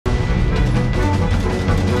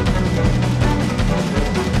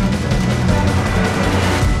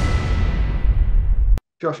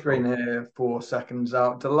Josh Green here for Seconds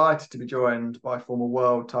Out. Delighted to be joined by former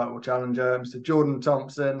world title challenger, Mr. Jordan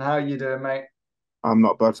Thompson. How are you doing, mate? I'm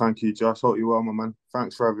not bad, thank you, Josh. Hope you're well, my man.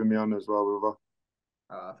 Thanks for having me on as well,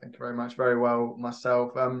 brother. Thank you very much. Very well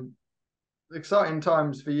myself. Exciting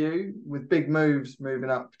times for you with big moves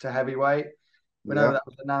moving up to heavyweight. We know Yeah. that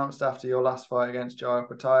was announced after your last fight against Jai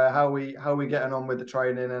Opetaia. How are we getting on with the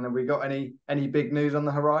training, and have we got any big news on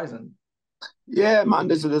the horizon? Yeah, man,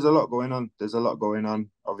 there's a lot going on. There's a lot going on.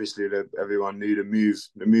 Obviously, everyone knew the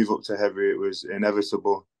move up to heavy. It was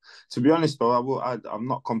inevitable. To be honest, though, I'm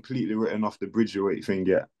not completely written off the bridgerweight thing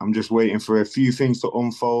yet. I'm just waiting for a few things to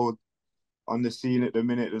unfold on the scene at the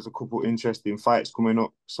minute. There's a couple interesting fights coming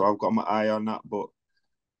up, so I've got my eye on that. But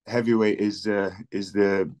heavyweight is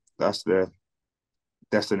the that's the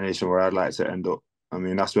destination where I'd like to end up. I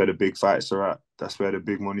mean, that's where the big fights are at. That's where the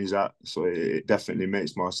big money's at. So it definitely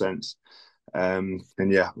makes more sense. And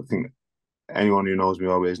yeah, I think anyone who knows me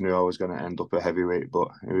always knew I was going to end up a heavyweight, but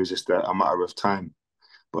it was just a matter of time.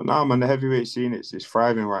 But now, man, the heavyweight scene it's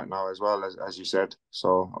thriving right now as well as you said.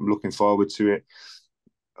 So I'm looking forward to it.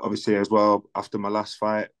 Obviously, as well after my last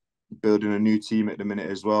fight, building a new team at the minute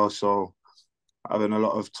as well. So having a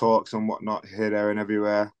lot of talks and whatnot here, there, and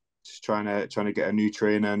everywhere. Just trying to get a new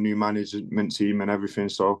trainer, new management team, and everything.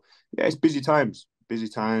 So yeah, it's busy times,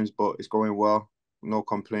 but it's going well. No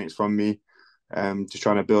complaints from me. Just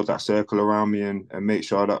trying to build that circle around me and make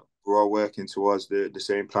sure that we're all working towards the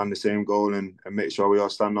same plan, the same goal, and make sure we all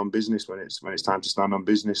stand on business when it's time to stand on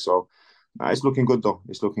business. So it's looking good though.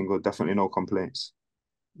 It's looking good. Definitely no complaints.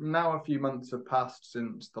 Now a few months have passed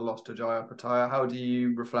since the loss to Jai Opetaia. How do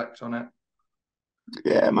you reflect on it?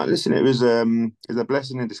 Yeah, man. Listen, it was a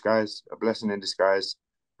blessing in disguise. A blessing in disguise.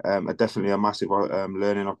 Definitely a massive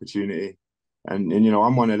learning opportunity. And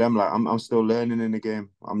I'm one of them. Like I'm still learning in the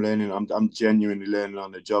game. I'm learning. I'm genuinely learning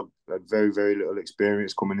on the job. Like very little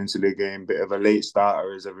experience coming into the game. Bit of a late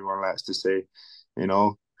starter, as everyone likes to say. You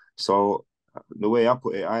know. So the way I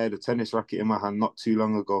put it, I had a tennis racket in my hand not too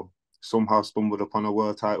long ago. Somehow stumbled upon a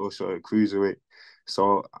world title shot at cruiserweight.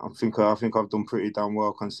 So I think I've done pretty damn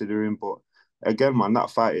well considering. But again, man, that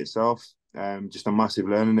fight itself, just a massive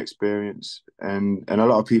learning experience. And a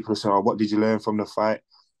lot of people say, "Oh, what did you learn from the fight?"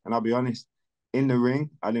 And I'll be honest, in the ring,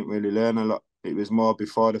 I didn't really learn a lot. It was more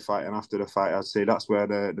before the fight and after the fight. I'd say that's where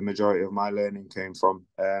the majority of my learning came from.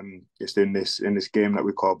 Just in this game that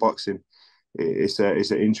we call boxing. It's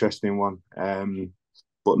an interesting one.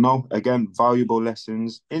 But no, again, valuable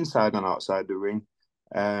lessons inside and outside the ring.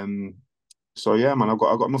 Um, so yeah, man, I've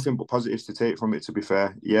got nothing but positives to take from it. To be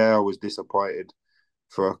fair, yeah, I was disappointed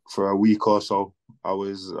for a week or so. I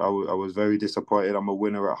was very disappointed. I'm a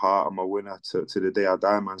winner at heart. I'm a winner to the day I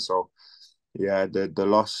die, man. So yeah, the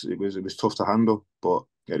loss it was tough to handle, but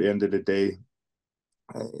at the end of the day,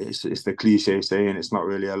 it's the cliche saying it's not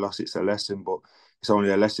really a loss, it's a lesson, but it's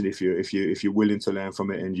only a lesson if you're willing to learn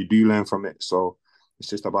from it and you do learn from it. So it's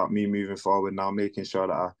just about me moving forward now, making sure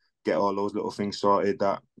that I get all those little things sorted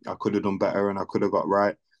that I could have done better and I could have got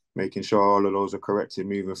right, making sure all of those are corrected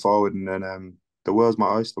moving forward, and then the world's my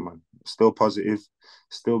oyster, man. Still positive,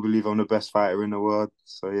 still believe I'm the best fighter in the world.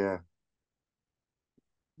 So yeah.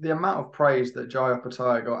 The amount of praise that Jai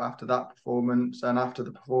Opetaia got after that performance and after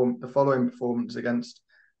the following performance against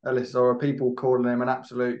Elisora, people calling him an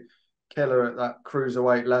absolute killer at that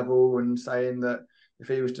cruiserweight level and saying that if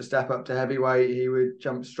he was to step up to heavyweight, he would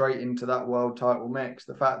jump straight into that world title mix.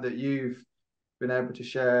 The fact that you've been able to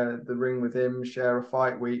share the ring with him, share a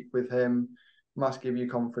fight week with him, must give you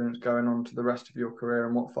confidence going on to the rest of your career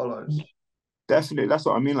and what follows. Definitely, that's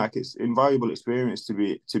what I mean. Like it's invaluable experience to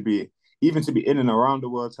be even to be in and around the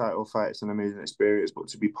world title fight. It's an amazing experience, but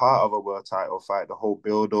to be part of a world title fight, the whole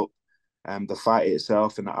build up, the fight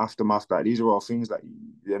itself, and the aftermath, like these are all things that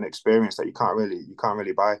an experience that you can't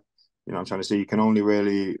really buy. I'm trying to say you can only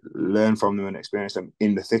really learn from them and experience them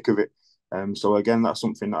in the thick of it. So again, that's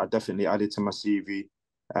something that I definitely added to my CV.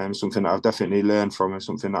 Something that I've definitely learned from, and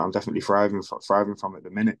something that I'm definitely thriving from at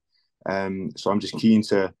the minute. So I'm just keen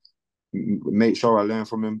to make sure I learn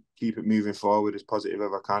from him, keep it moving forward as positive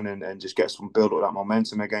as I can, and just get some build up that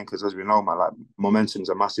momentum again. Because as we know, man, like momentum's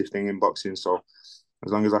a massive thing in boxing. So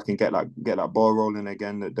as long as I can get that ball rolling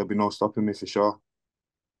again, there'll be no stopping me for sure.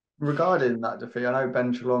 Regarding that defeat, I know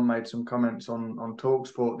Ben Shalom made some comments on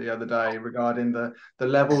TalkSport the other day regarding the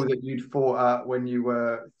level that you'd fought at when you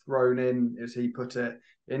were thrown in, as he put it,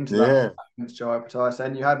 into that Yeah, against Jai Opetaia,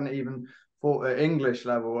 saying you hadn't even fought at English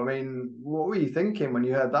level. I mean, what were you thinking when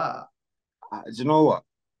you heard that? do you know what?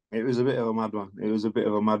 It was a bit of a mad one. It was a bit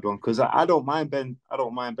of a mad one because I don't mind Ben. I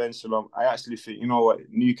don't mind Ben Shalom. I actually think, you know what,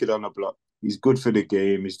 new kid on the block. He's good for the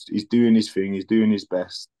game. He's doing his thing. He's doing his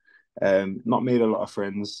best. Not made a lot of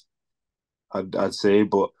friends, I'd say,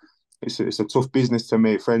 but it's a tough business to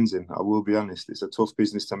make friends in. I will be honest, it's a tough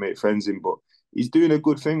business to make friends in, but he's doing a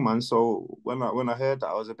good thing, man. So when I heard that,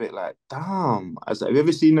 I was a bit like, damn. I was like, have you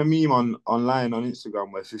ever seen a meme online on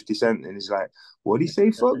Instagram where 50 Cent and he's like, what did he say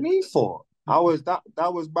fuck me for? That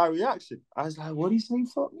was my reaction. I was like, what did he say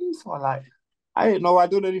fuck me for? Like, I didn't know I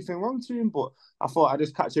done anything wrong to him, but I thought I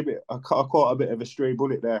just catch a bit. I caught a bit of a stray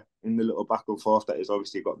bullet there in the little back and forth that he's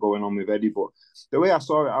obviously got going on with Eddie. But the way I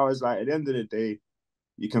saw it, I was like, at the end of the day,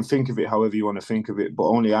 you can think of it however you want to think of it, but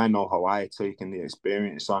only I know how I taken the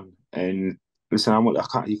experience on. And listen,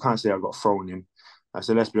 you can't say I got thrown in. I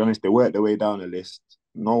said, let's be honest, they worked their way down the list.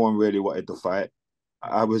 No one really wanted to fight.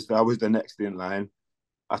 I was the next in line.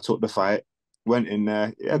 I took the fight, went in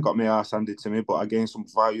there. Yeah, got my ass handed to me, but I gained some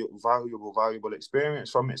valuable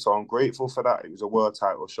experience from it. So I'm grateful for that. It was a world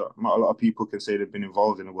title shot. Not a lot of people can say they've been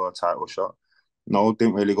involved in a world title shot. No,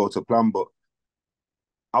 didn't really go to plan, but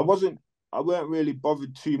I wasn't. I weren't really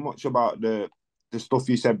bothered too much about the stuff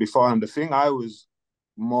you said before. And the thing I was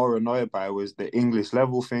more annoyed by was the English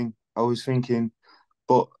level thing. I was thinking,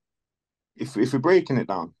 but if we're breaking it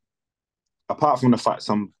down, apart from the fact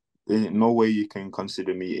there's no way you can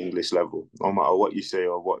consider me English level, no matter what you say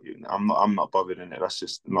or what I'm not bothered in it. That's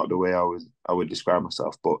just not the way I would describe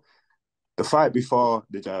myself. But the fight before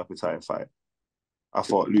the Jai Opetaia fight, I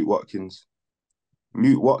thought Luke Watkins,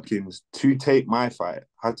 to take my fight,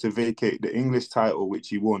 had to vacate the English title, which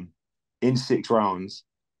he won in 6 rounds,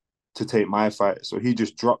 to take my fight. So he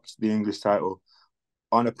just dropped the English title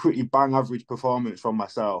on a pretty bang average performance from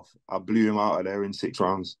myself. I blew him out of there in 6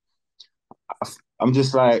 rounds. I'm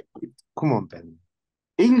just like, come on, Ben.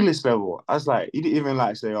 English level. I was like, he didn't even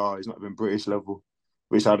like say, oh, he's not even British level,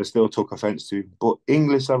 which I'd have still took offense to. But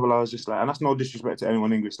English level, I was just like, and that's no disrespect to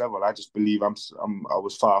anyone English level. I just believe I'm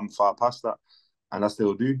far past that, and I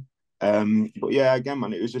still do. But yeah, again,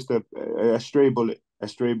 man, it was just a stray bullet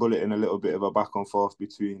in a little bit of a back and forth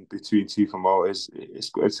between two promoters. It's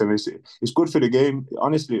good. It's good for the game.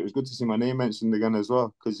 Honestly, it was good to see my name mentioned again as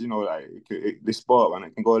well, because like this sport, man,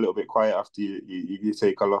 it can go a little bit quiet after you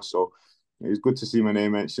take a loss. So it was good to see my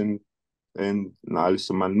name mentioned. And nah,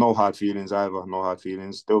 listen, man, no hard feelings either. No hard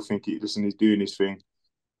feelings. Still think listen, he's doing his thing.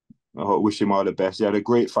 I wish him all the best. He had a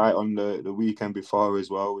great fight on the weekend before as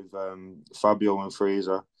well with Fabio and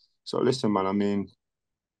Fraser. So listen, man, I mean,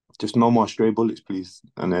 just no more stray bullets, please.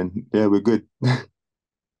 And then yeah, we're good.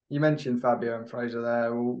 You mentioned Fabio and Fraser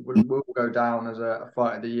there. Will go down as a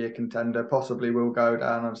fight of the year contender. Possibly will go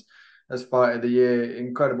down as fight of the year.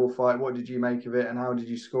 Incredible fight. What did you make of it, and how did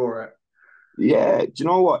you score it? Yeah, do you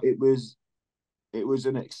know what? It was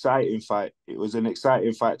an exciting fight. It was an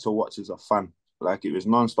exciting fight to watch as a fan. Like it was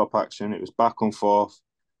non-stop action. It was back and forth.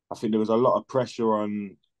 I think there was a lot of pressure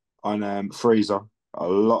on Fraser. A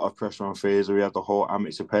lot of pressure on Fraser. He had the whole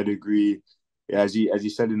amateur pedigree. Yeah, as he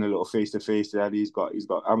said in the little face to face, that he's got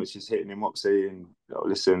amateurs hitting him up saying,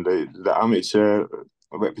 listen, the amateur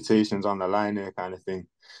reputation's on the line here, kind of thing.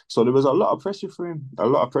 So there was a lot of pressure for him. A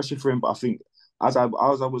lot of pressure for him. But I think as I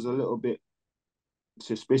was a little bit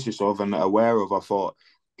suspicious of and aware of, I thought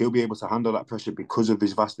he'll be able to handle that pressure because of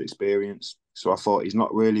his vast experience. So I thought he's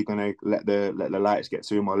not really going to let the lights get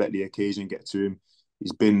to him or let the occasion get to him.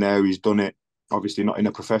 He's been there, he's done it. Obviously not in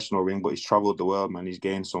a professional ring, but he's travelled the world, man. He's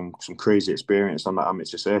gained some crazy experience on that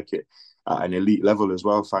amateur circuit at an elite level as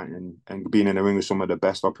well, fighting and being in the ring with some of the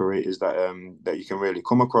best operators that you can really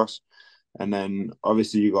come across. And then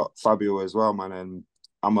obviously you got Fabio as well, man. And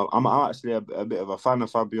I'm actually a bit of a fan of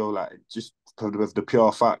Fabio, like just with the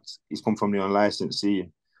pure fact he's come from the unlicensed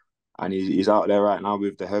scene and he's out there right now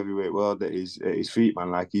with the heavyweight world at his feet,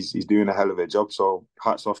 man. Like he's doing a hell of a job. So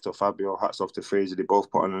hats off to Fabio, hats off to Fraser. They both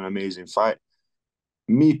put on an amazing fight.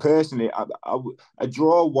 Me personally, a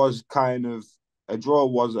draw was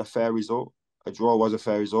a fair result. A draw was a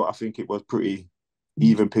fair result. I think it was pretty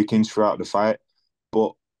even pickings throughout the fight,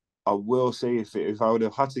 but I will say if I would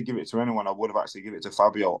have had to give it to anyone, I would have actually given it to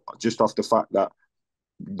Fabio, just off the fact that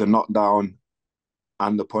the knockdown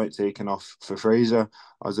and the point taken off for Fraser.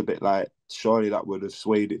 I was a bit like, surely that would have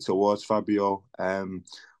swayed it towards Fabio.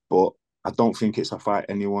 But I don't think it's a fight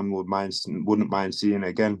anyone wouldn't mind seeing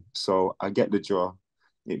again. So I get the draw.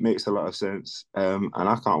 It makes a lot of sense. And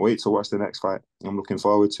I can't wait to watch the next fight. I'm looking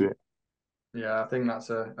forward to it. Yeah, I think that's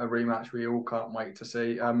a rematch we all can't wait to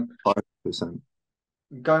see. 100%.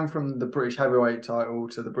 Going from the British heavyweight title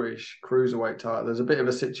to the British cruiserweight title, there's a bit of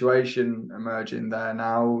a situation emerging there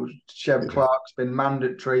now. Chev Clark's been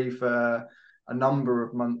mandatory for a number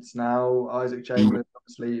of months now. Isaac Chambers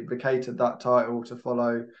obviously vacated that title to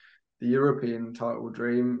follow the European title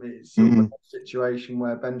dream. It's sort of a situation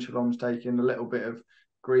where Ben Shalom's taking a little bit of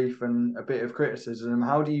grief and a bit of criticism.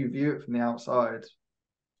 How do you view it from the outside?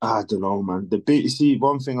 I don't know, man. See,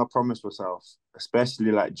 one thing I promised myself,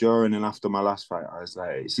 especially like during and after my last fight, I was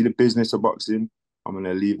like, see the business of boxing, I'm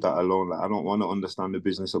gonna leave that alone. Like, I don't want to understand the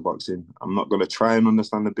business of boxing. I'm not gonna try and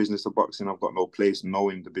understand the business of boxing. I've got no place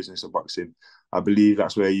knowing the business of boxing. I believe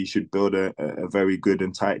that's where you should build a very good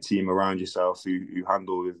and tight team around yourself who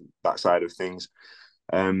handle with that side of things.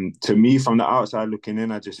 To me, from the outside looking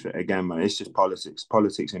in, I just again, man, it's just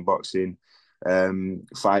politics in boxing.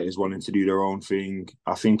 Fighters wanting to do their own thing.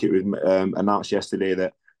 I think it was announced yesterday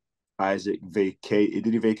that Isaac vacated.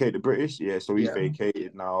 Did he vacate the British? Yeah, so he's Yeah.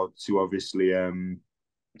 vacated now to obviously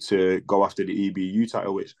to go after the EBU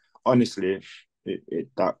title, which honestly,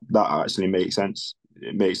 that actually makes sense.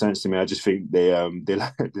 It makes sense to me. I just think they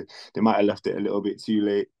might have left it a little bit too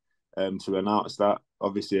late to announce that.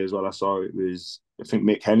 Obviously, as well, I think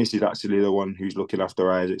Mick Hennessy's actually the one who's looking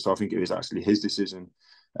after Isaac, so I think it was actually his decision.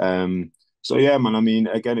 So yeah, man. I mean,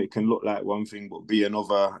 again, it can look like one thing, but be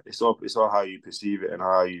another. It's all how you perceive it and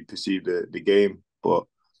how you perceive the game. But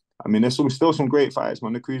I mean, there's still some great fights,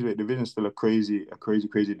 man. The cruiserweight division is still a crazy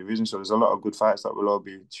division. So there's a lot of good fights that we'll all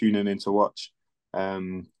be tuning in to watch.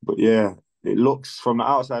 But yeah, it looks from the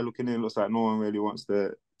outside looking in, it looks like no one really wants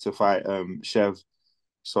to fight Chev.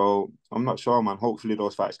 So I'm not sure, man. Hopefully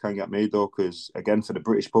those fights can get made though, because again, for the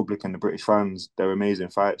British public and the British fans, they're amazing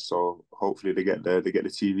fights. So hopefully they get the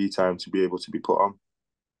TV time to be able to be put on.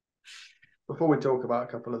 Before we talk about a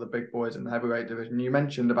couple of the big boys in the heavyweight division, you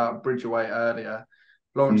mentioned about Bridgerweight earlier.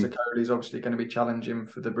 Lawrence Okolie is obviously going to be challenging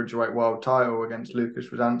for the Bridgerweight world title against Lucas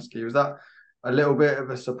Radzansky. Was that a little bit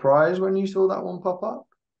of a surprise when you saw that one pop up?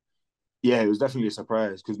 Yeah, it was definitely a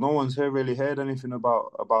surprise because no one's really heard anything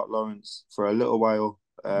about Lawrence for a little while.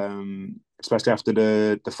 Especially after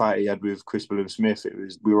the fight he had with Chris Smith,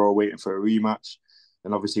 we were all waiting for a rematch,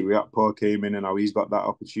 and obviously Riakporhe came in, and now he's got that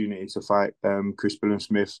opportunity to fight Chris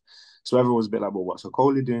Smith. So everyone's a bit like, well, what's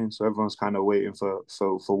Okolie doing? So everyone's kind of waiting for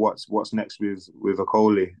what's next with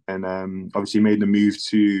Okolie, and obviously made the move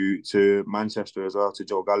to Manchester as well to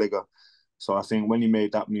Joe Gallagher. So I think when he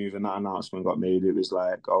made that move and that announcement got made, it was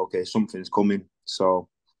like, okay, something's coming. So,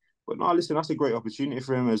 but no, listen, that's a great opportunity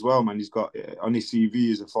for him as well, man. He's got on his CV,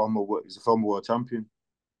 he's a former world champion.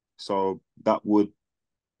 So that would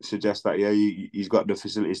suggest that he's got the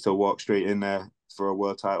facilities to walk straight in there for a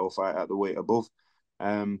world title fight at the weight above.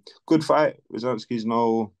 Good fight. He's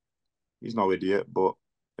no idiot, but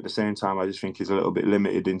at the same time, I just think he's a little bit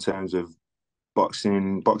limited in terms of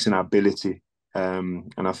boxing ability.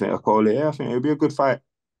 And I think I think it'll be a good fight.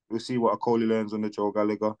 We'll see what Okolie learns under Joe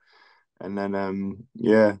Gallagher, and then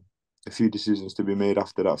a few decisions to be made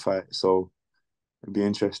after that fight. So it'll be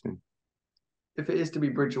interesting. If it is to be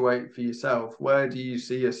Bridgerweight for yourself, where do you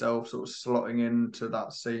see yourself sort of slotting into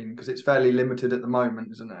that scene? Because it's fairly limited at the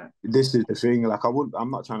moment, isn't it? This is the thing. Like I'm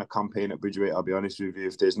not trying to campaign at Bridgerweight. I'll be honest with you.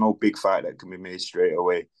 If there's no big fight that can be made straight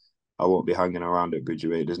away, I won't be hanging around at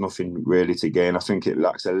Bridgerweight. There's nothing really to gain. I think it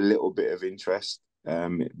lacks a little bit of interest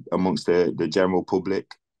amongst the general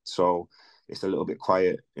public. So it's a little bit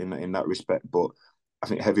quiet in that respect. But I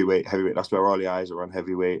think heavyweight, that's where all the eyes are on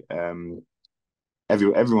heavyweight.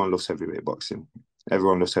 Everyone loves heavyweight boxing.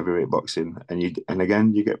 Everyone loves heavyweight boxing, and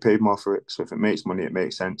again, you get paid more for it. So if it makes money, it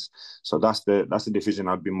makes sense. So that's the division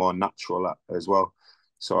I'd be more natural at as well.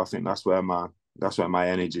 So I think that's where my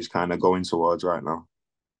energy is kind of going towards right now.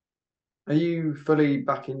 Are you fully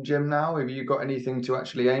back in gym now? Have you got anything to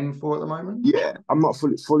actually aim for at the moment? Yeah, I'm not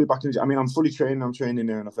fully back in. I mean, I'm fully training. I'm training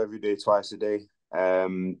near enough every day, twice a day.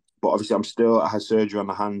 But obviously, I had surgery on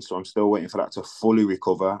the hand, so I'm still waiting for that to fully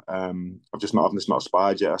recover. I've just not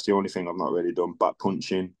sparred yet. That's the only thing I've not really done. Back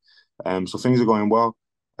punching. So things are going well.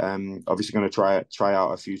 Obviously going to try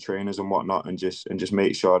out a few trainers and whatnot, and just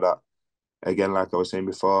make sure that, again, like I was saying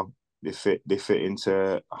before, they fit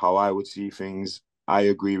into how I would see things. I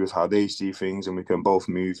agree with how they see things, and we can both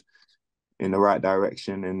move in the right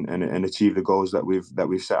direction and achieve the goals that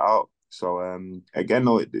we've set out. So again,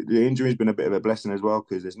 no, the injury's been a bit of a blessing as well,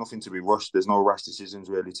 because there's nothing to be rushed. There's no rash decisions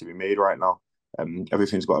really to be made right now.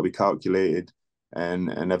 Everything's got to be calculated,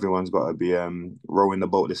 and everyone's got to be rowing the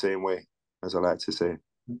boat the same way, as I like to say.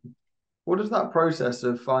 What does that process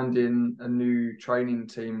of finding a new training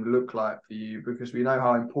team look like for you? Because we know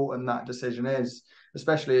how important that decision is,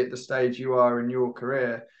 especially at the stage you are in your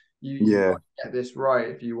career. You've got Yeah, to get this right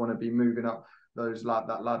if you want to be moving up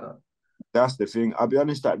that ladder. that's the thing. I'll be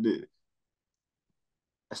honest,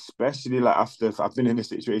 especially like after I've been in this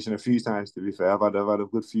situation a few times. To be fair, I've had a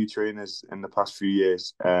good few trainers in the past few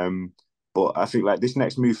years. But I think like this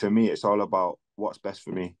next move for me, it's all about what's best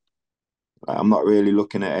for me. Like, I'm not really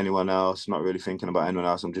looking at anyone else, not really thinking about anyone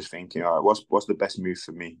else. I'm just thinking, all right, what's the best move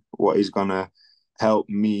for me? What is gonna help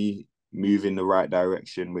me move in the right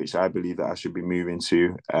direction, which I believe that I should be moving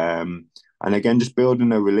to. And again, just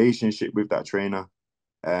building a relationship with that trainer,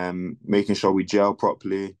 making sure we gel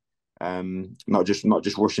properly, not just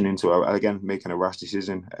rushing into again making a rash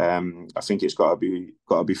decision. I think it's got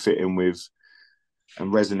to be fitting with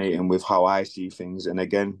and resonating with how I see things. And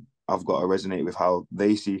again, I've got to resonate with how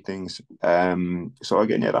they see things. So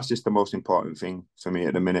again, yeah, that's just the most important thing for me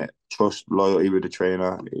at the minute. Trust, loyalty with the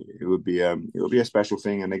trainer. It would be a special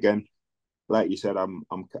thing. And again, like you said, I'm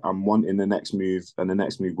wanting the next move, and the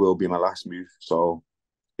next move will be my last move. So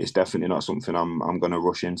it's definitely not something I'm gonna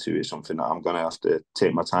rush into. It's something that I'm gonna have to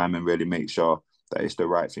take my time and really make sure that it's the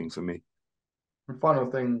right thing for me. And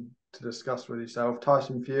final thing to discuss with yourself,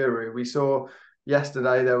 Tyson Fury. We saw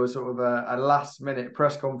yesterday there was sort of a last minute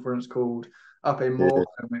press conference called up in Yeah,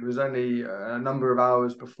 Morecambe. It was only a number of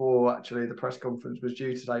hours before actually the press conference was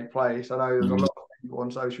due to take place. I know there's a lot of people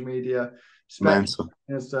on social media speculating mental.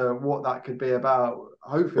 as to what that could be about.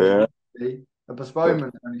 Hopefully, Yeah, it be a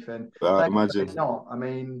postponement or anything. Thankfully imagine. not. I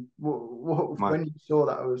mean, when you saw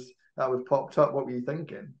that was popped up, what were you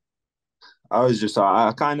thinking? I was just,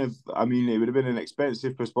 I kind of, I mean, it would have been an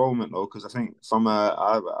expensive postponement though, because I think from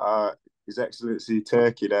His Excellency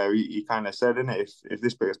Turkey there, he kind of said, innit, if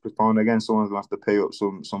this gets postponed again, someone's gonna have to pay up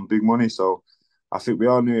some big money. So I think we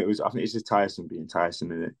all knew it was. I think it's just Tyson being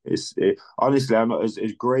Tyson, in it. Honestly, I'm not as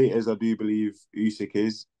great as I do believe Usyk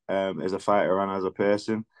is, as a fighter and as a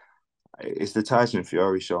person. It's the Tyson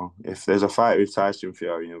Fury show. If there's a fight with Tyson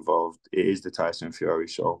Fury involved, it is the Tyson Fury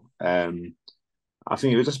show. I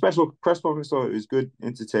think it was a special press conference, so it was good,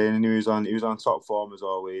 entertaining. He was on top form as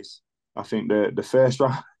always. I think the first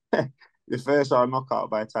round, the first round knockout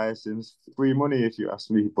by Tyson's free money if you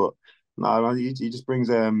ask me. But no, he just brings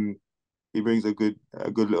a good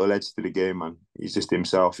little edge to the game, man. He's just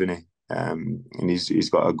himself, isn't he? And he's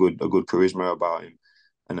got a good charisma about him,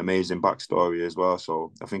 an amazing backstory as well.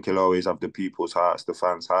 So I think he'll always have the people's hearts, the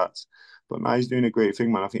fans' hearts. But now he's doing a great thing,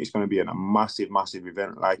 man. I think it's going to be a massive, massive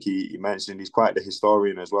event. Like he mentioned, he's quite the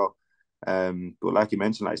historian as well. But like he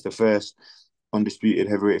mentioned, like it's the first undisputed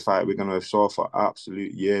heavyweight fight we're going to have saw for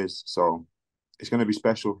absolute years. So it's going to be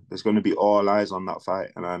special. There's going to be all eyes on that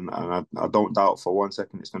fight, and I don't doubt for 1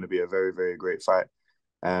 second it's going to be a very, very great fight.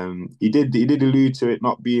 He did allude to it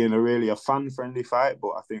not being a fan friendly fight,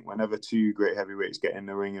 but I think whenever two great heavyweights get in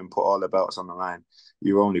the ring and put all the belts on the line,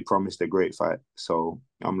 you're only promised a great fight. So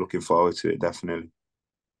I'm looking forward to it, definitely.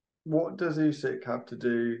 What does Usyk have to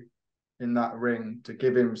do in that ring to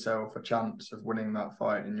give himself a chance of winning that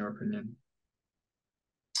fight, in your opinion?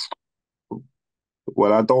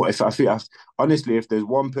 Well, I don't. If I think honestly, if there's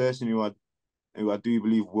one person who I do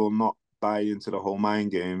believe will not buy into the whole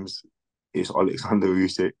mind games, it's Oleksandr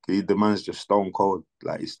Usyk. The man's just stone cold.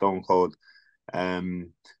 Like he's stone cold.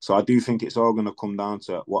 So I do think it's all going to come down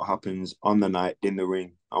to what happens on the night in the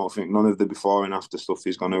ring. I don't think none of the before and after stuff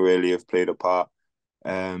is going to really have played a part.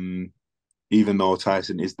 Um, Even though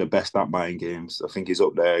Tyson is the best at mind games, I think he's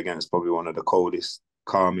up there against probably one of the coldest,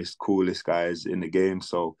 calmest, coolest guys in the game.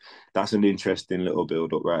 So that's an interesting little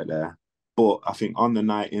build up right there. But I think on the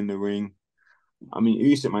night in the ring, I mean,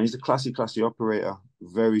 Usyk, man, he's a classy operator.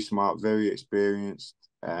 Very smart, very experienced,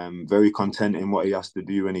 very content in what he has to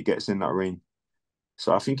do when he gets in that ring.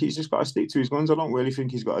 So I think he's just got to stick to his guns. I don't really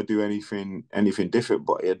think he's got to do anything different,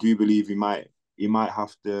 but I do believe he might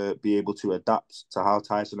have to be able to adapt to how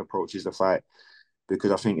Tyson approaches the fight. Because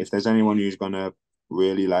I think if there's anyone who's gonna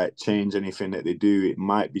really like change anything that they do, it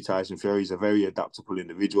might be Tyson Fury. He's a very adaptable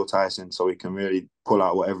individual, Tyson, so he can really pull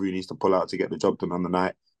out whatever he needs to pull out to get the job done on the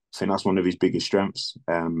night. I think that's one of his biggest strengths,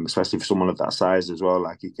 especially for someone of that size as well.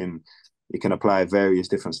 Like he can apply various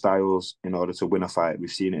different styles in order to win a fight.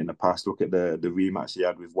 We've seen it in the past. Look at the rematch he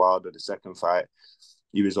had with Wilder, the second fight.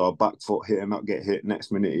 He was all back foot, hit and not get hit.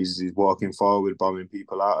 Next minute, he's walking forward, bombing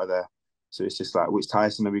people out of there. So it's just like, which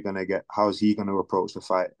Tyson are we going to get? How's he going to approach the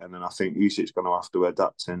fight? And then I think Usyk's going to have to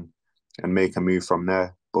adapt and make a move from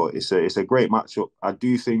there. But it's a great matchup. I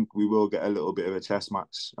do think we will get a little bit of a chess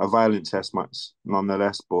match, a violent chess match,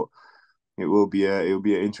 nonetheless. But it will be an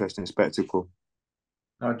interesting spectacle.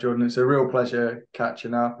 Oh, Jordan, it's a real pleasure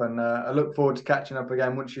catching up, and I look forward to catching up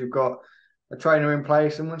again once you've got a trainer in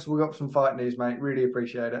place and once we've got some fight news, mate. Really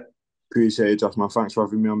appreciate it. Appreciate it, Josh, man. Thanks for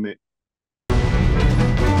having me on, mate.